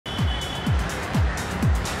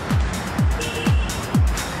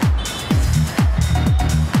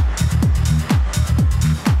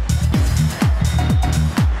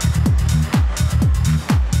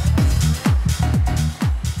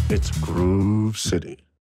Groove City.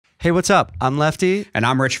 Hey, what's up? I'm Lefty. And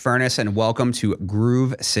I'm Rich Furniss, and welcome to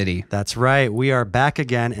Groove City. That's right. We are back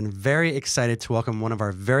again and very excited to welcome one of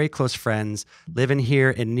our very close friends living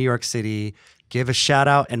here in New York City. Give a shout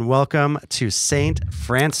out and welcome to Sainte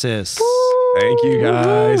Francis. Thank you,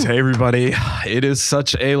 guys. Hey, everybody. It is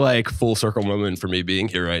such a full circle moment for me being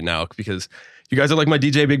here right now because you guys are like my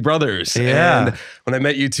DJ big brothers. Yeah. And when I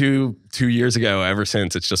met you two years ago, ever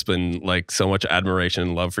since, it's just been so much admiration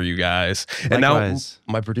and love for you guys. Likewise. And now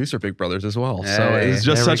my producer big brothers as well. Hey, so it's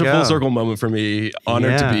just such a full circle moment for me.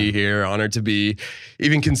 Honored to be here. Honored to be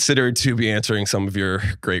even considered to be answering some of your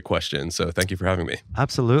great questions. So thank you for having me.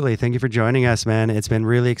 Absolutely. Thank you for joining us, man. It's been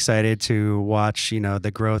really excited to watch,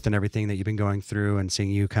 the growth and everything that you've been going through and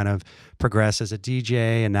seeing you kind of progress as a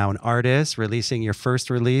DJ and now an artist, releasing your first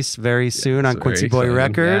release very soon on Quincy Boy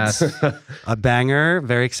Records. Yes. A banger.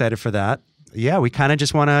 Very excited for that. Yeah, we kind of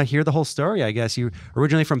just want to hear the whole story, I guess. You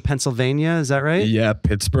originally from Pennsylvania, is that right? Yeah,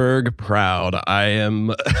 Pittsburgh, proud. I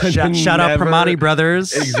am. Shout out Primanti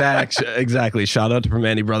Brothers. Exactly. Shout out to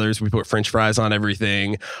Primanti Brothers. We put French fries on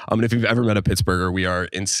everything. And if you've ever met a Pittsburgher, we are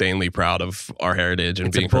insanely proud of our heritage and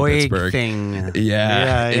It's being a from boy Pittsburgh. thing.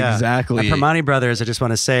 Yeah, exactly. And Primanti Brothers, I just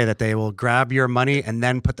want to say that they will grab your money and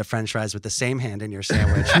then put the French fries with the same hand in your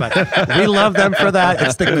sandwich. But we love them for that.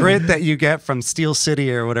 It's the grit that you get from Steel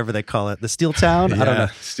City or whatever they call it. The Steel Town? I don't know.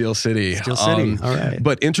 Steel City. Steel City. All right.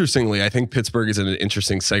 But interestingly, I think Pittsburgh is an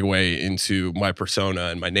interesting segue into my persona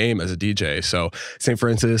and my name as a DJ. So Sainte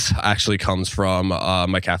Francis actually comes from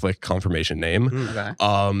my Catholic confirmation name.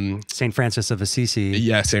 Okay. Saint Francis of Assisi.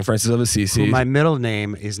 Yeah, Saint Francis of Assisi. Who my middle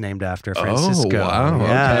name is named after, Francisco. Oh, wow.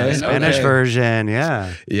 Yeah, Okay. Spanish version.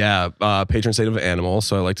 Yeah. Yeah, patron saint of animals.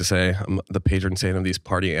 So I like to say I'm the patron saint of these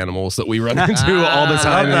party animals that we run into all the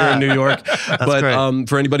time here in New York. But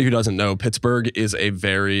for anybody who doesn't know, Pittsburgh is a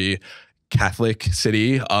very Catholic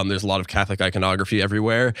city. There's a lot of Catholic iconography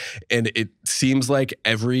everywhere. And it seems like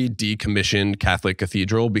every decommissioned Catholic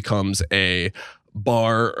cathedral becomes a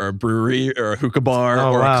bar or a brewery or a hookah bar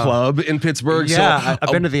a club in Pittsburgh. Yeah, so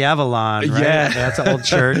I've been to the Avalon, right? Yeah. That's an old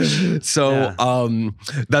church. So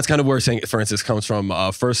that's kind of where St. Francis comes from.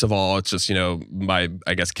 First of all, it's just, my,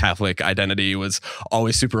 I guess, Catholic identity was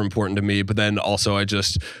always super important to me. But then also I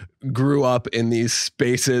just grew up in these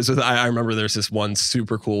spaces. I remember there's this one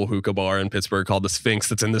super cool hookah bar in Pittsburgh called the Sphinx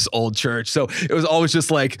that's in this old church. So it was always just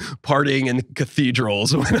partying in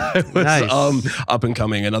cathedrals when I was up and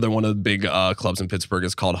coming. Another one of the big clubs in Pittsburgh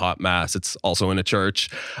is called Hot Mass. It's also in a church.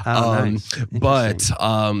 Nice. But,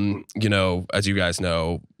 as you guys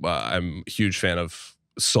know, I'm a huge fan of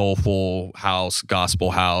soulful house,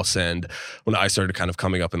 gospel house. And when I started kind of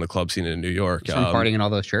coming up in the club scene in New York, from partying in all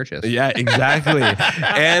those churches. Yeah, exactly.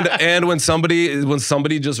 and when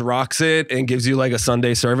somebody just rocks it and gives you a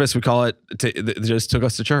Sunday service, we call it, they just took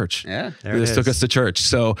us to church. Yeah. They just took us to church.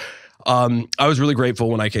 So I was really grateful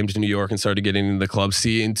when I came to New York and started getting into the club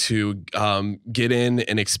scene to get in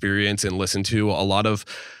and experience and listen to a lot of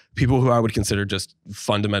people who I would consider just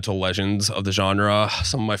fundamental legends of the genre.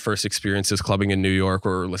 Some of my first experiences clubbing in New York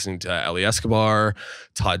were listening to Ellie Escobar,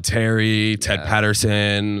 Todd Terry, Ted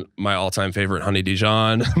Patterson, my all-time favorite Honey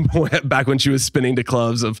Dijon, back when she was spinning to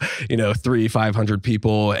clubs of 300-500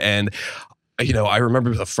 people. And I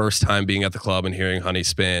remember the first time being at the club and hearing Honey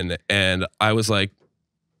spin, and I was like,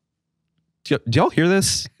 do y'all hear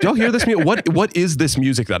this? Do y'all hear this music? What is this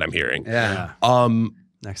music that I'm hearing? Yeah.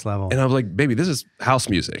 Next level. And I was like, baby, this is house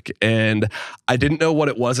music. And I didn't know what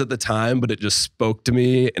it was at the time, but it just spoke to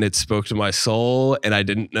me and it spoke to my soul. And I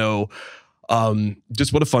didn't know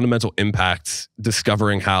just what a fundamental impact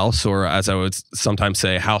discovering house, or as I would sometimes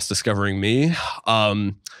say, house discovering me,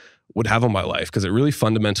 would have on my life. Because it really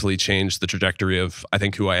fundamentally changed the trajectory of, I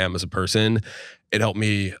think, who I am as a person. It helped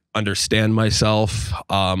me understand myself.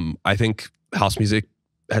 I think house music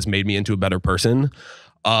has made me into a better person.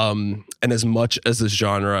 And as much as this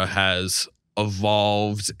genre has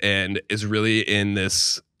evolved and is really in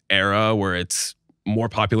this era where it's more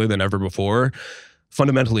popular than ever before,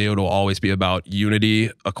 fundamentally, it will always be about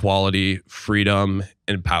unity, equality, freedom,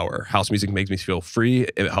 and power. House music makes me feel free.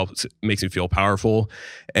 It makes me feel powerful.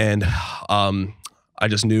 And I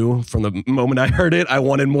just knew from the moment I heard it, I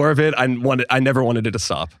wanted more of it. I never wanted it to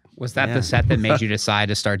stop. Was that the set that made you decide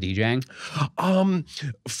to start DJing?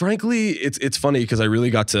 Frankly, it's funny because I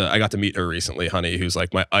got to meet her recently, Honey, who's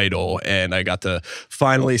my idol, and I got to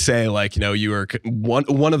finally say you were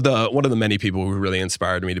one of the many people who really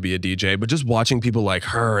inspired me to be a DJ. But just watching people like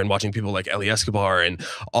her and watching people like Ellie Escobar and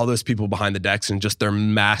all those people behind the decks and just their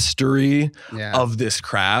mastery of this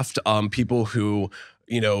craft, people who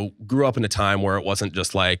grew up in a time where it wasn't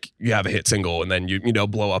just like you have a hit single and then you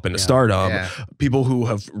blow up into stardom. Yeah. People who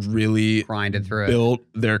have really Grinded through built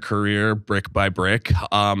their career brick by brick,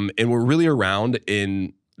 and were really around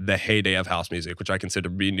in the heyday of house music, which I consider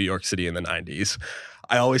to be New York City in the 90s.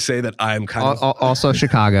 I always say that I'm kind of also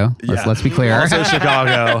Chicago. Let's be clear. Also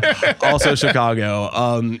Chicago.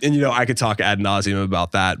 And I could talk ad nauseum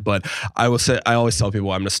about that, but I always tell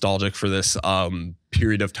people I'm nostalgic for this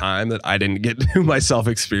period of time that I didn't get to myself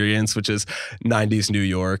experience, which is 90s New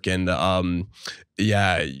York. And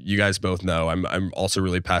you guys both know I'm also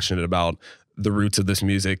really passionate about the roots of this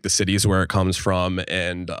music, the cities where it comes from,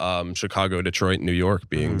 and Chicago, Detroit, New York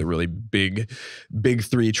being the really big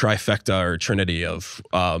three trifecta or trinity of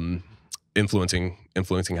influencing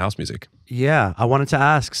house music. Yeah, I wanted to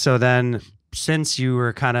ask, so then since you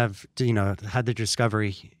were kind of, had the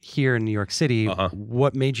discovery here in New York City,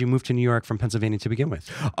 what made you move to New York from Pennsylvania to begin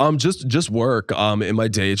with? Just work. In my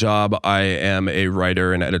day job, I am a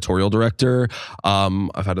writer and editorial director.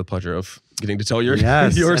 I've had the pleasure of getting to tell your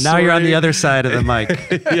and story. Now you're on the other side of the mic.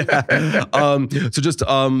 So just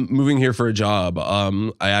moving here for a job.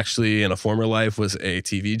 I actually, in a former life, was a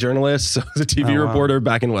TV journalist. So I was a TV reporter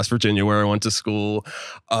back in West Virginia, where I went to school,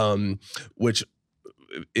 which,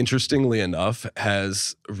 interestingly enough,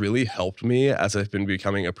 has really helped me as I've been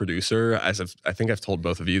becoming a producer. I think I've told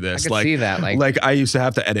both of you this. I can see that. Like I used to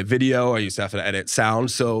have to edit video. I used to have to edit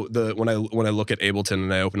sound. So when I look at Ableton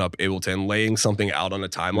and I open up Ableton, laying something out on a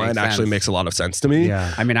timeline actually makes a lot of sense to me.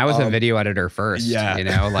 Yeah. I mean, I was a video editor first.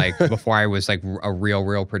 Before I was like a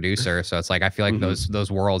real producer. So it's like I feel like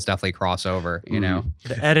those worlds definitely cross over.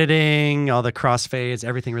 The editing, all the crossfades,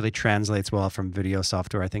 everything really translates well from video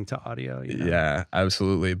software, I think, to audio. Yeah,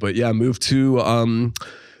 absolutely. But yeah, moved to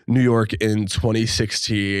New York in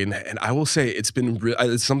 2016, and I will say it's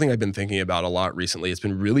something I've been thinking about a lot recently. It's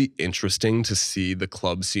been really interesting to see the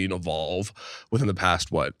club scene evolve within the past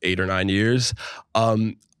 8 or 9 years.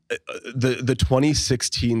 The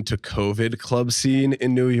 2016 to COVID club scene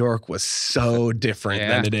in New York was so different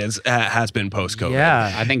than it has been post-COVID.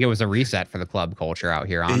 Yeah, I think it was a reset for the club culture out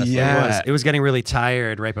here, honestly. Yeah. It was getting really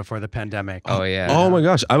tired right before the pandemic. Oh, yeah. Oh my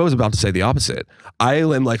gosh, I was about to say the opposite. I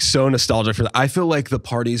am like so nostalgic for that. I feel like the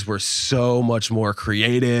parties were so much more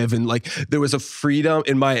creative, and like there was a freedom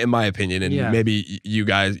in my opinion, and maybe you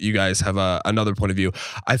guys have another point of view.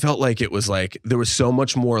 I felt like it was like there was so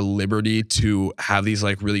much more liberty to have these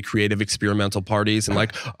like really creative experimental parties, and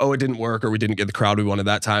like, oh, it didn't work, or we didn't get the crowd we wanted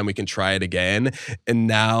that time, we can try it again. And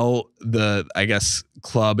now the, I guess,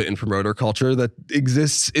 club and promoter culture that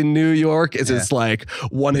exists in New York is it's like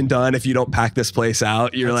one and done. If you don't pack this place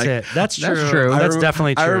out, you're that's true. That's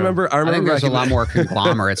definitely true. I remember I think there's a lot more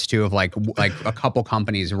conglomerates too, of like a couple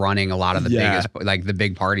companies running a lot of the biggest, like the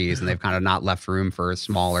big parties, and they've kind of not left room for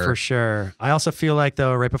smaller. For sure. I also feel like,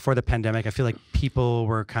 though, right before the pandemic, I feel like people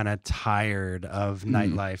were kind of tired of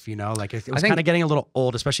nightlife, like it was kind of getting a little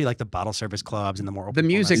old, especially like the bottle service clubs and the more open. The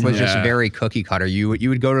music was just very cookie cutter. You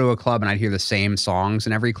would go to a club and I'd hear the same songs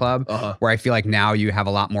in every club, where I feel like now you have a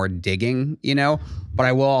lot more digging, But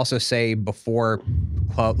I will also say before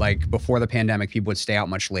the pandemic, people would stay out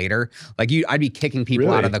much later. Like I'd be kicking people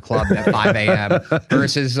out of the club at 5 a.m.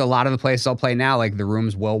 versus a lot of the places I'll play now, like the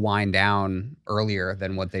rooms will wind down earlier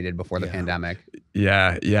than what they did before the pandemic.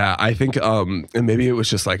 Yeah. I think, and maybe it was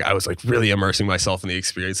just like I was like really immersing myself in the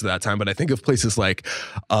experience at that time. But I think of places like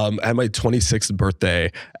at my 26th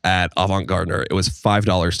birthday at Avant Gardner, it was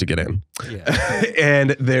 $5 to get in. Yeah.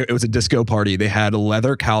 And it was a disco party. They had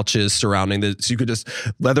leather couches surrounding so you could just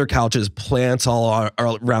leather couches, plants all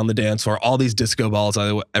around the dance floor, all these disco balls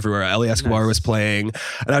everywhere. Ellie Escobar was playing,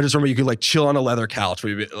 and I just remember you could like chill on a leather couch.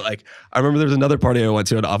 Where I remember there was another party I went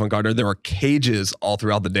to at Avant Gardner. There were cages all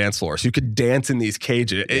throughout the dance floor, so you could dance in these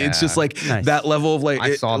cages. Yeah. It's just like that level of like.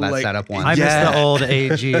 I saw that setup once. I miss the old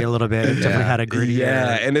AG a little bit. It definitely had a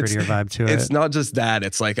grittier vibe to it. It's not just that.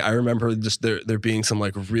 It's like I remember just there being some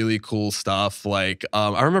like really cool stuff. Like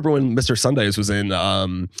I remember when Mr. Sundays was in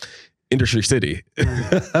Industry City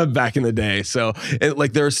back in the day. So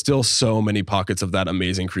there are still so many pockets of that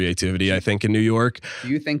amazing creativity, I think, in New York. Do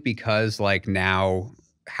you think because like now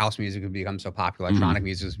house music has become so popular, electronic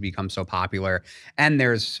music has become so popular, and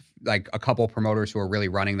there's like a couple promoters who are really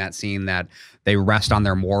running that scene, that they rest on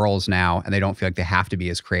their morals now and they don't feel like they have to be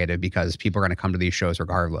as creative because people are going to come to these shows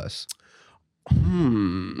regardless?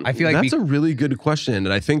 I feel like that's a really good question,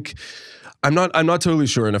 and I think I'm not totally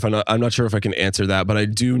sure, and I'm not sure if I can answer that, but I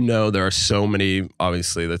do know there are so many.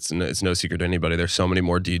 Obviously, it's no secret to anybody. There's so many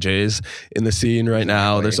more DJs in the scene right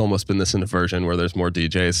now. There's almost been this inversion where there's more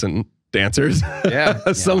DJs dancers.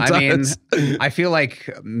 Yeah. Sometimes. I mean, I feel like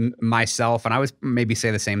myself, and I would maybe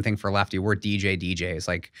say the same thing for Lefty, we're DJs.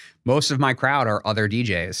 Like most of my crowd are other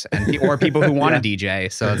DJs and or people who want to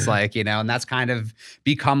DJ. So it's like, you know, and that's kind of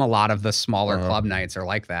become a lot of the smaller club nights are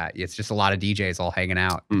like that. It's just a lot of DJs all hanging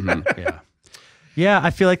out. Yeah,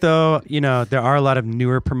 I feel like though, you know, there are a lot of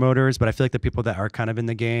newer promoters, but I feel like the people that are kind of in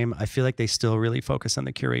the game, I feel like they still really focus on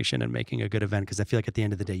the curation and making a good event because I feel like at the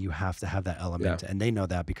end of the day, you have to have that element. And they know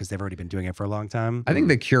that because they've already been doing it for a long time. I think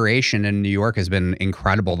the curation in New York has been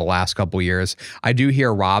incredible the last couple of years. I do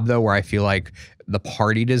hear Rob though, where I feel like the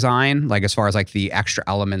party design, like as far as like the extra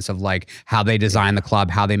elements of like how they design the club,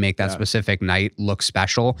 how they make that specific night look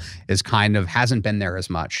special is kind of hasn't been there as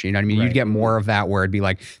much. You know what I mean? You'd get more of that where it'd be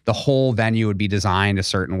like the whole venue would be designed a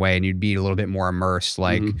certain way and you'd be a little bit more immersed.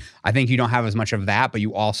 Like I think you don't have as much of that, but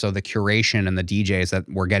you also the curation and the DJs that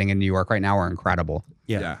we're getting in New York right now are incredible.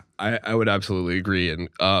 I would absolutely agree. And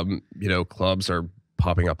you know, clubs are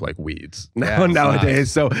popping up like weeds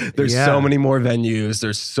nowadays. So there's so many more venues.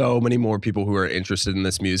 There's so many more people who are interested in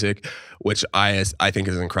this music, which I think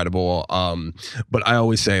is incredible. But I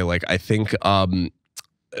always say, like, I think I'm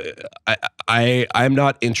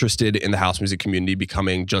not interested in the house music community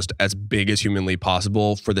becoming just as big as humanly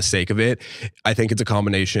possible for the sake of it. I think it's a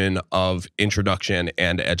combination of introduction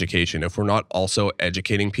and education. If we're not also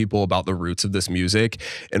educating people about the roots of this music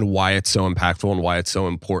and why it's so impactful and why it's so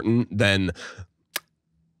important,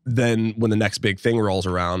 then when the next big thing rolls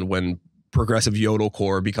around, when progressive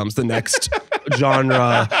yodelcore becomes the next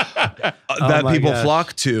genre that people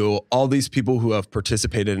flock to, all these people who have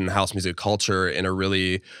participated in house music culture in a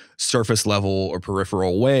really surface level or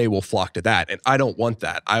peripheral way will flock to that. And I don't want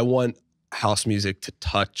that. I want house music to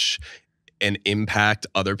touch and impact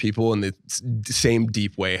other people in the same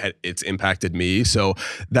deep way it's impacted me. So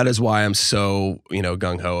that is why I'm so, you know,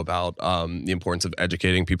 gung-ho about the importance of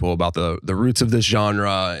educating people about the roots of this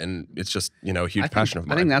genre. And it's just, you know, a huge passion of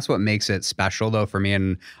mine. I think that's what makes it special though for me.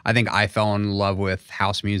 And I think I fell in love with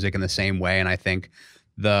house music in the same way. And I think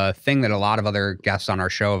the thing that a lot of other guests on our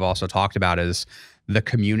show have also talked about is the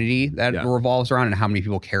community that revolves around and how many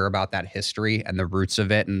people care about that history and the roots of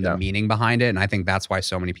it and the meaning behind it. And I think that's why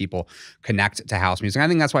so many people connect to house music. I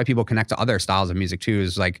think that's why people connect to other styles of music too,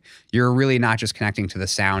 is like, you're really not just connecting to the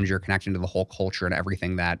sound, you're connecting to the whole culture and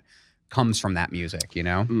everything that comes from that music, you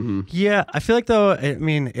know? Yeah, I feel like though, I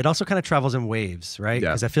mean, it also kind of travels in waves, right?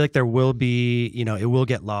 Because I feel like there will be, you know, it will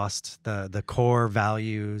get lost. The core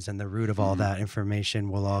values and the root of all that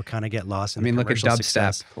information will all kind of get lost. In look at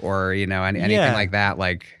dubstep or, you know, anything like that.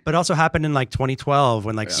 Like, but also happened in like 2012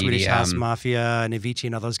 when like Swedish House Mafia and Avicii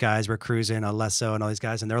and all those guys were cruising, Alesso and all these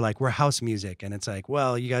guys, and they're like, we're house music. And it's like,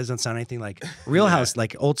 well, you guys don't sound anything like real house,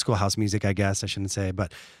 like old school house music, I guess I shouldn't say,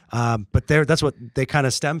 but that's what they kind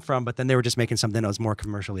of stem from. But then they were just making something that was more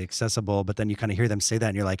commercially accessible. But then you kind of hear them say that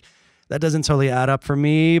and you're like, that doesn't totally add up for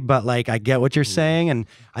me, but like, I get what you're saying. And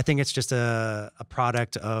I think it's just a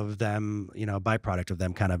product of them, you know, a byproduct of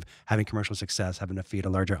them kind of having commercial success, having to feed a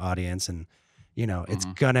larger audience. And, you know, it's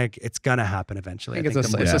gonna happen eventually. I think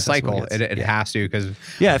it's a cycle. It has to, because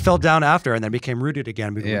it fell down after and then became rooted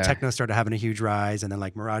again because techno started having a huge rise. And then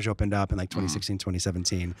like Mirage opened up in like 2016,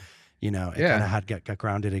 2017. You know, it kind of had got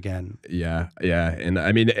grounded again. Yeah. And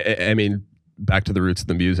I mean, back to the roots of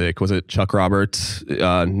the music. Was it Chuck Roberts?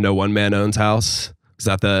 No One Man Owns House. Is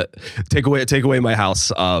that the take away my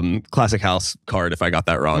house? Classic house card. If I got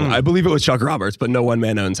that wrong, I believe it was Chuck Roberts. But No One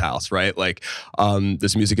Man Owns House, right? Like,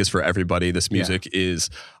 this music is for everybody. This music is,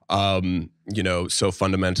 you know, so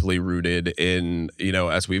fundamentally rooted in, you know,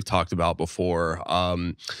 as we've talked about before,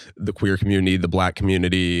 the queer community, the Black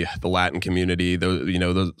community, the Latin community. Those, you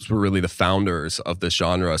know, those were really the founders of this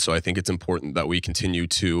genre. So I think it's important that we continue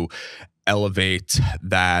to elevate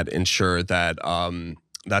that, ensure that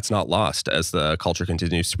that's not lost as the culture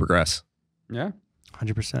continues to progress. Yeah,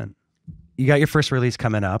 100%. You got your first release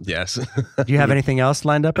coming up. Yes. Do you have anything else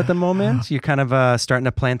lined up at the moment? You're kind of starting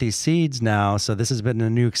to plant these seeds now. So this has been a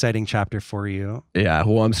new exciting chapter for you. Yeah.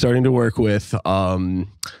 Well, I'm starting to work with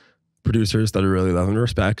producers that I really love and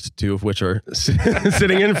respect, two of which are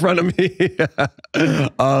sitting in front of me.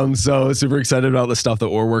 So super excited about the stuff that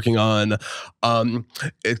we're working on.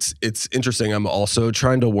 It's interesting. I'm also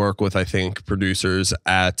trying to work with, I think, producers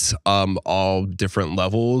at all different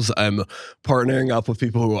levels. I'm partnering up with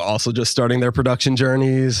people who are also just starting their production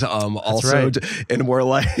journeys. And we're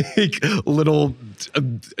like little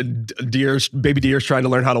baby deers trying to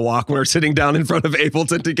learn how to walk when we're sitting down in front of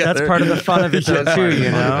Ableton together. That's part of the fun of it too, you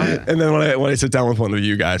know? And then when I sit down with one of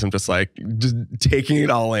you guys, I'm just like, just taking it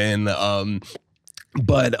all in.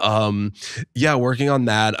 But yeah, working on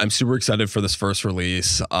that. I'm super excited for this first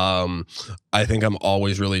release. I think I'm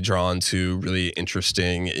always really drawn to really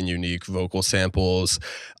interesting and unique vocal samples.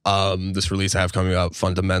 This release I have coming up,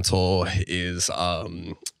 Fundamental, is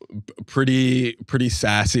pretty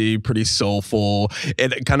sassy, pretty soulful.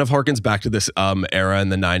 It kind of harkens back to this era in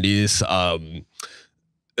the 90s.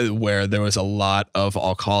 Where there was a lot of,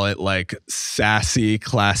 I'll call it like sassy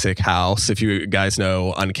classic house. If you guys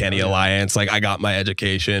know Uncanny Alliance, like I Got My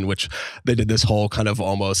Education, which they did this whole kind of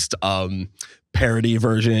almost parody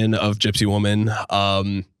version of Gypsy Woman.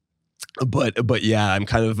 But yeah,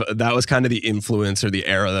 that was kind of the influence or the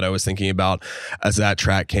era that I was thinking about as that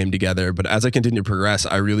track came together. But as I continue to progress,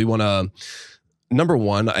 I really want to, number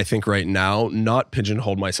one, I think right now, not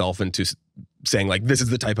pigeonhole myself into saying like, this is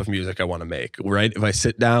the type of music I want to make, right? If I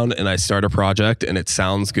sit down and I start a project and it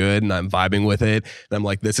sounds good and I'm vibing with it, and I'm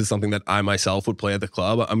like, this is something that I myself would play at the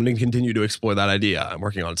club, I'm going to continue to explore that idea. I'm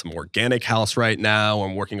working on some organic house right now.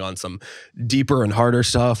 I'm working on some deeper and harder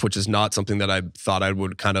stuff, which is not something that I thought I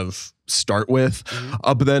would kind of start with.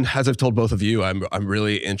 But then, as I've told both of you, I'm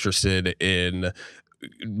really interested in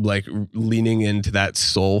like leaning into that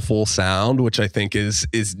soulful sound, which I think is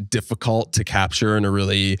difficult to capture in a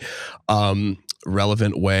really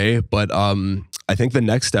relevant way. But I think the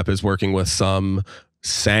next step is working with some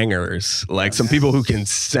singers, like some people who can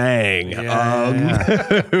sing.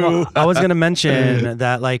 Well, I was going to mention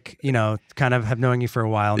that, like, you know, kind of have known you for a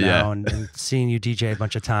while now and seeing you DJ a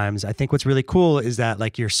bunch of times. I think what's really cool is that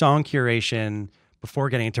like your song curation before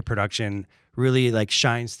getting into production really like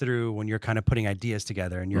shines through when you're kind of putting ideas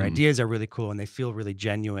together, and your ideas are really cool and they feel really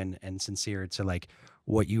genuine and sincere to like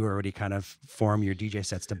what you already kind of form your DJ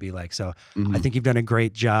sets to be like. So I think you've done a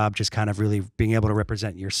great job just kind of really being able to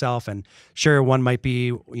represent yourself. And sure, one might be,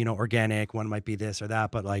 you know, organic, one might be this or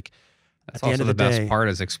that, but like that's also the best part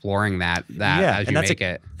is exploring that as you make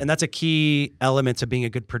it. And that's a key element to being a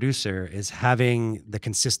good producer, is having the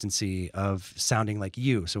consistency of sounding like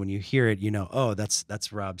you. So when you hear it, you know, oh,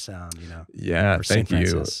 that's Rob's sound, you know. Yeah, thank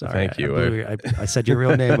you. Thank you. I said your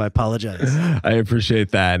real name. I apologize. I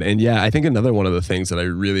appreciate that. And yeah, I think another one of the things that I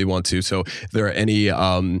really want to, so if there are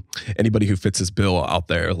anybody who fits this bill out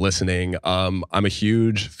there listening, I'm a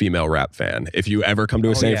huge female rap fan. If you ever come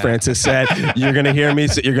to a Sainte Francis set, you're gonna hear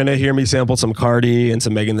me sample some Cardi and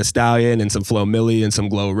some Megan Thee Stallion and some Flo Milli and some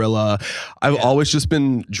Glorilla. I've always just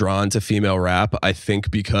been drawn to female rap, I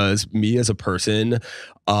think, because me as a person,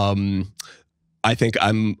 I think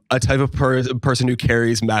I'm a type of person who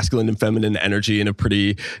carries masculine and feminine energy in a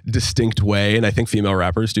pretty distinct way. And I think female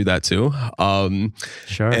rappers do that too.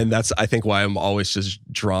 Sure. And that's, I think, why I'm always just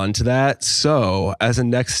drawn to that. So as a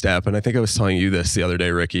next step, and I think I was telling you this the other day,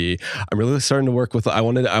 Ricky, I'm really starting to work with, I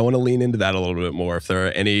want to lean into that a little bit more. If there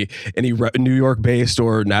are any New York based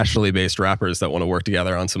or nationally based rappers that want to work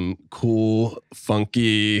together on some cool,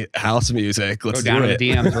 funky house music, let's go down do it. To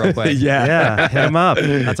the DMs real quick. Yeah, hit them up.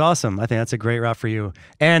 That's awesome. I think that's a great route for you.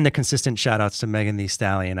 And the consistent shout outs to Megan Thee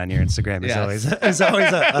Stallion on your Instagram is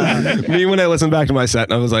always a me when I listened back to my set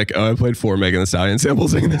and I was like, oh, I played 4 Megan Thee Stallion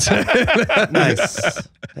samples in the set. Nice.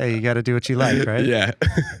 Hey, you got to do what you like, right? Yeah.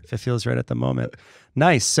 If it feels right at the moment.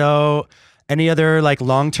 Nice. So any other like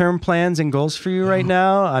long-term plans and goals for you right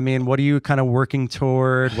now? I mean, what are you kind of working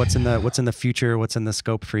toward? What's in the future? What's in the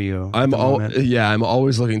scope for you? I'm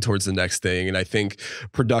always looking towards the next thing. And I think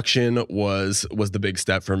production was the big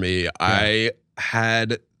step for me. Yeah. I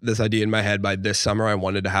had this idea in my head by this summer. I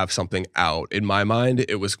wanted to have something out. In my mind,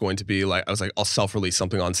 it was going to be like, I was like, I'll self-release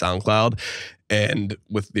something on SoundCloud. And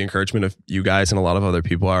with the encouragement of you guys and a lot of other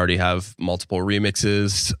people, I already have multiple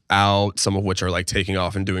remixes out, some of which are like taking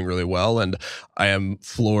off and doing really well. And I am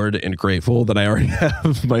floored and grateful that I already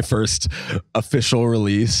have my first official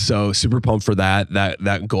release. So super pumped for that.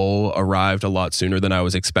 That goal arrived a lot sooner than I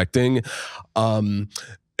was expecting.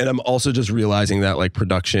 And I'm also just realizing that like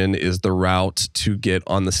production is the route to get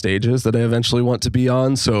on the stages that I eventually want to be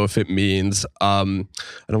on. So if it means, I don't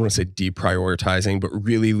want to say deprioritizing, but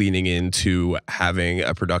really leaning into having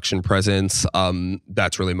a production presence,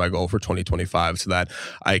 that's really my goal for 2025, so that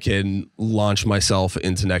I can launch myself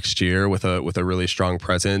into next year with a really strong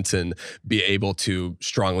presence and be able to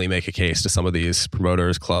strongly make a case to some of these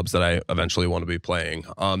promoters, clubs that I eventually want to be playing.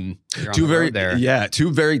 Two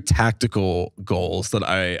very tactical goals that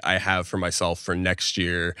I have for myself for next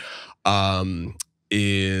year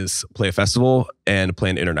is play a festival and play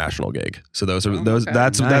an international gig. So that's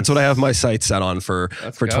what I have my sights set on for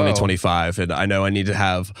 2025. And I know I need to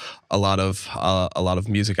have a lot of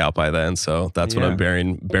music out by then. So that's what I'm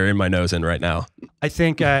burying my nose in right now. I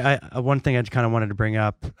think one thing I kind of wanted to bring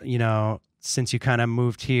up, you know, since you kind of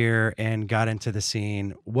moved here and got into the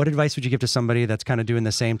scene, what advice would you give to somebody that's kind of doing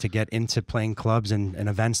the same to get into playing clubs and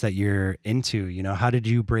events that you're into? You know, how did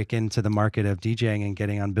you break into the market of DJing and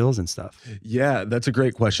getting on bills and stuff? Yeah, that's a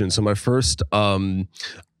great question. So my first, I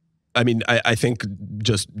think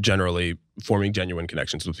just generally forming genuine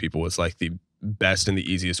connections with people was like the best and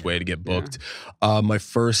the easiest way to get booked. Yeah. My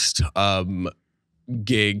first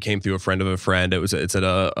gig came through a friend of a friend. It's at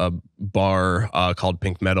a bar called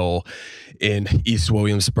Pink Metal in East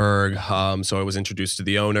Williamsburg. So I was introduced to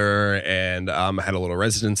the owner, and I had a little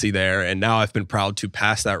residency there. And now I've been proud to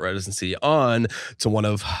pass that residency on to one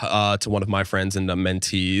of my friends and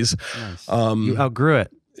mentees. Nice. You outgrew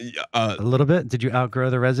it. A little bit. Did you outgrow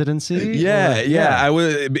the residency? Yeah.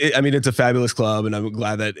 I mean, it's a fabulous club, and I'm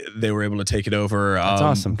glad that they were able to take it over. That's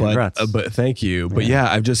awesome. Congrats. But thank you. But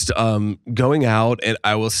yeah, I've just going out, and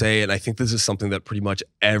I will say, and I think this is something that pretty much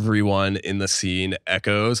everyone in the scene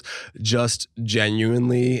echoes, just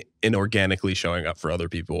genuinely and organically showing up for other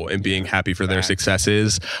people and being happy for their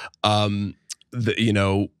successes. That's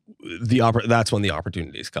when the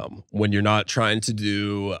opportunities come, when you're not trying to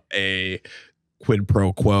do a quid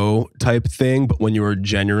pro quo type thing, but when you are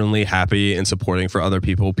genuinely happy and supporting for other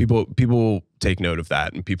people, people take note of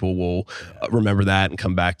that, and people will remember that and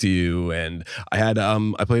come back to you. And I had I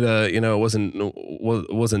played it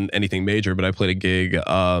wasn't anything major, but I played a gig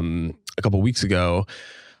a couple weeks ago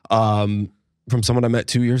from someone I met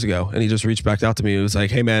 2 years ago, and he just reached back out to me. It was like,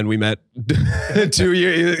 hey man, we met 2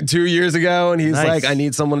 years ago, and he's like, I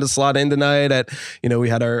need someone to slot in tonight at, we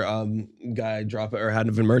had our guy drop or had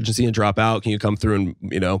an emergency and drop out. Can you come through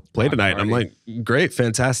and play tonight? And I'm like, great,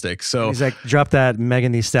 fantastic. So he's like, drop that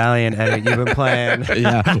Megan Thee Stallion edit you've been playing.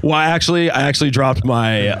 Yeah. Well, I actually dropped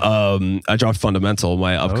my I dropped Fundamental,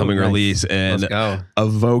 my upcoming release, and a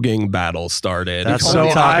voguing battle started. That's what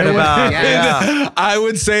I'm talking about. I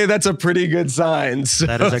would say that's a pretty good sign. So,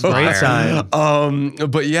 that is a great sign.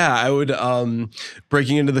 But yeah, I would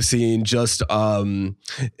breaking into the scene just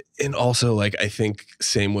and also, like, I think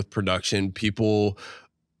same with production, people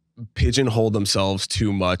pigeonhole themselves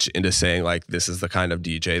too much into saying, like, this is the kind of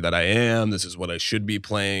DJ that I am, this is what I should be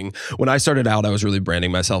playing. When I started out, I was really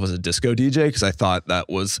branding myself as a disco DJ because I thought that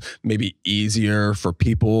was maybe easier for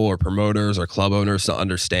people or promoters or club owners to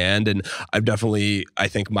understand. And I've definitely, I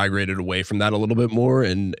think, migrated away from that a little bit more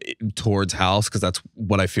and towards house, because that's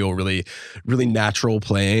what I feel really, really natural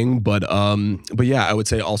playing. But yeah, I would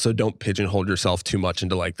say also don't pigeonhole yourself too much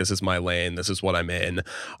into, like, this is my lane, this is what I'm in.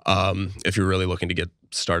 If you're really looking to get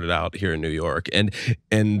started out here in New York, and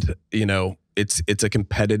it's a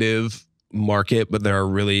competitive market, but there are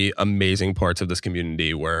really amazing parts of this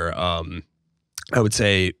community where I would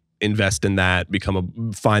say invest in that,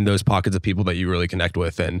 find those pockets of people that you really connect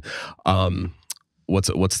with. And what's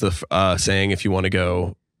the saying? If you want to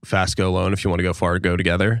go fast, go alone. If you want to go far, go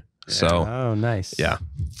together. Yeah. So nice. Yeah,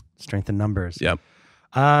 strength in numbers. Yep.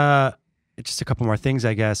 Just a couple more things,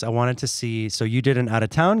 I guess. I wanted to see, so you did an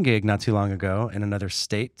out-of-town gig not too long ago in another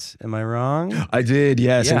state. Am I wrong? I did,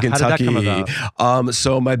 yes, in Kentucky. How did that come about?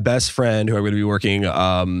 So my best friend, who I'm going to be working,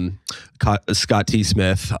 Scott T.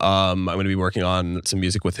 Smith, I'm going to be working on some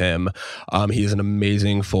music with him. He's an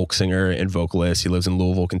amazing folk singer and vocalist. He lives in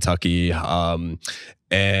Louisville, Kentucky.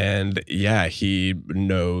 And yeah, he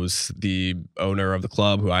knows the owner of the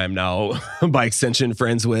club, who I am now by extension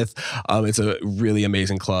friends with. It's a really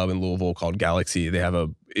amazing club in Louisville called Galaxy. They have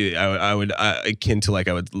akin to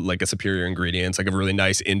a Superior Ingredients, like a really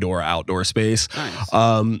nice indoor-outdoor space.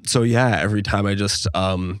 Nice. So yeah, every time I just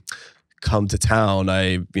come to town,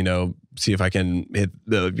 I see if I can hit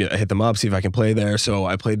them up, see if I can play there. So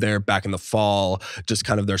I played there back in the fall, just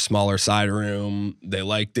kind of their smaller side room. They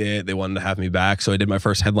liked it. They wanted to have me back. So I did my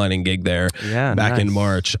first headlining gig there back in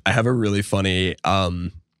March. I have a really funny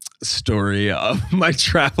story of my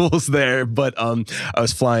travels there, but I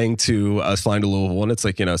was flying to Louisville, and it's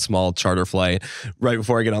like, a small charter flight. Right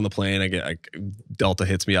before I get on the plane, Delta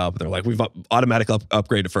hits me up. They're like, we've automatic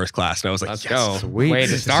upgrade to first class. And I was like, let's go. Sweet. Way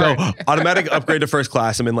to start. So automatic upgrade to first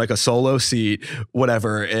class. I'm in like a solo seat,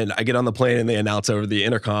 whatever. And I get on the plane and they announce over the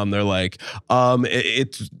intercom, they're like,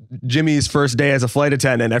 it's Jimmy's first day as a flight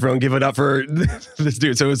attendant. Everyone give it up for this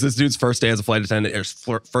dude. So it was this dude's first day as a flight attendant, his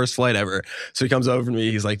first flight ever. So he comes over to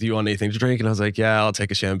me. He's like, do you want anything to drink? And I was like, yeah, I'll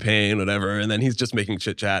take a champagne, whatever. And then he's just making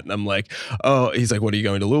chit chat. And I'm like, oh, he's like, what are you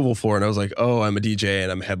going to Louisville for? And I was like, oh, I'm a DJ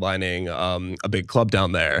and I'm headlining a big club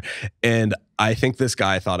down there. And I think this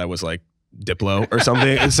guy thought I was like Diplo or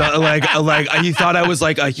something. So like he thought I was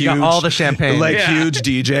like a huge, all the champagne, huge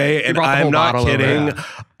DJ. And I'm not kidding.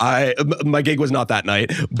 My gig was not that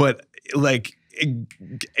night, but like,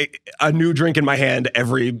 a new drink in my hand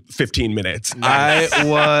every 15 minutes. I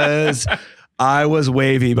was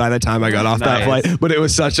wavy by the time I got off that flight, but it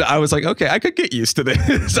was I was like, okay, I could get used to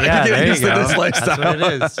this. I could get used to this lifestyle.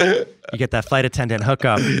 That's what it is. You get that flight attendant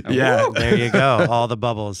hookup. Yeah. There you go. All the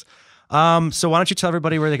bubbles. So why don't you tell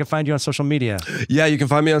everybody where they can find you on social media? Yeah, you can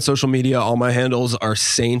find me on social media. All my handles are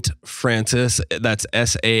Sainte Francis. That's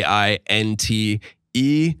SAINTE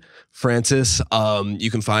Francis.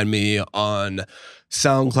 You can find me on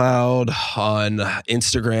SoundCloud, on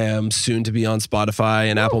Instagram, soon to be on Spotify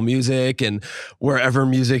and Apple Music, and wherever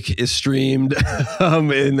music is streamed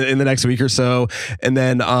in the next week or so. And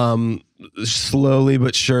then slowly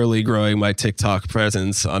but surely growing my TikTok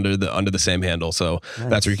presence under the same handle. So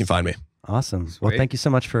that's where you can find me. Awesome. Sweet. Well, thank you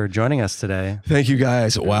so much for joining us today. Thank you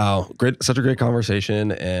guys. Wow. Such a great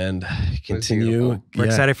conversation, and continue. We're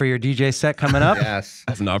excited for your DJ set coming up. Yes.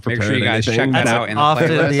 I've not prepared Make sure you guys anything. check that out in the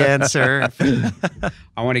often playlist. the answer.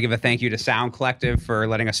 I want to give a thank you to Sound Collective for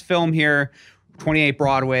letting us film here. 28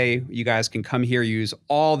 Broadway. You guys can come here, use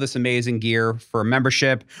all this amazing gear for a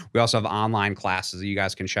membership. We also have online classes that you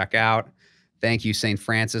guys can check out. Thank you, Sainte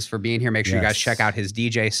Francis, for being here. Make sure you guys check out his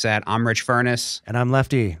DJ set. I'm Rich Furniss. And I'm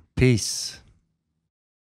Lefty. Peace.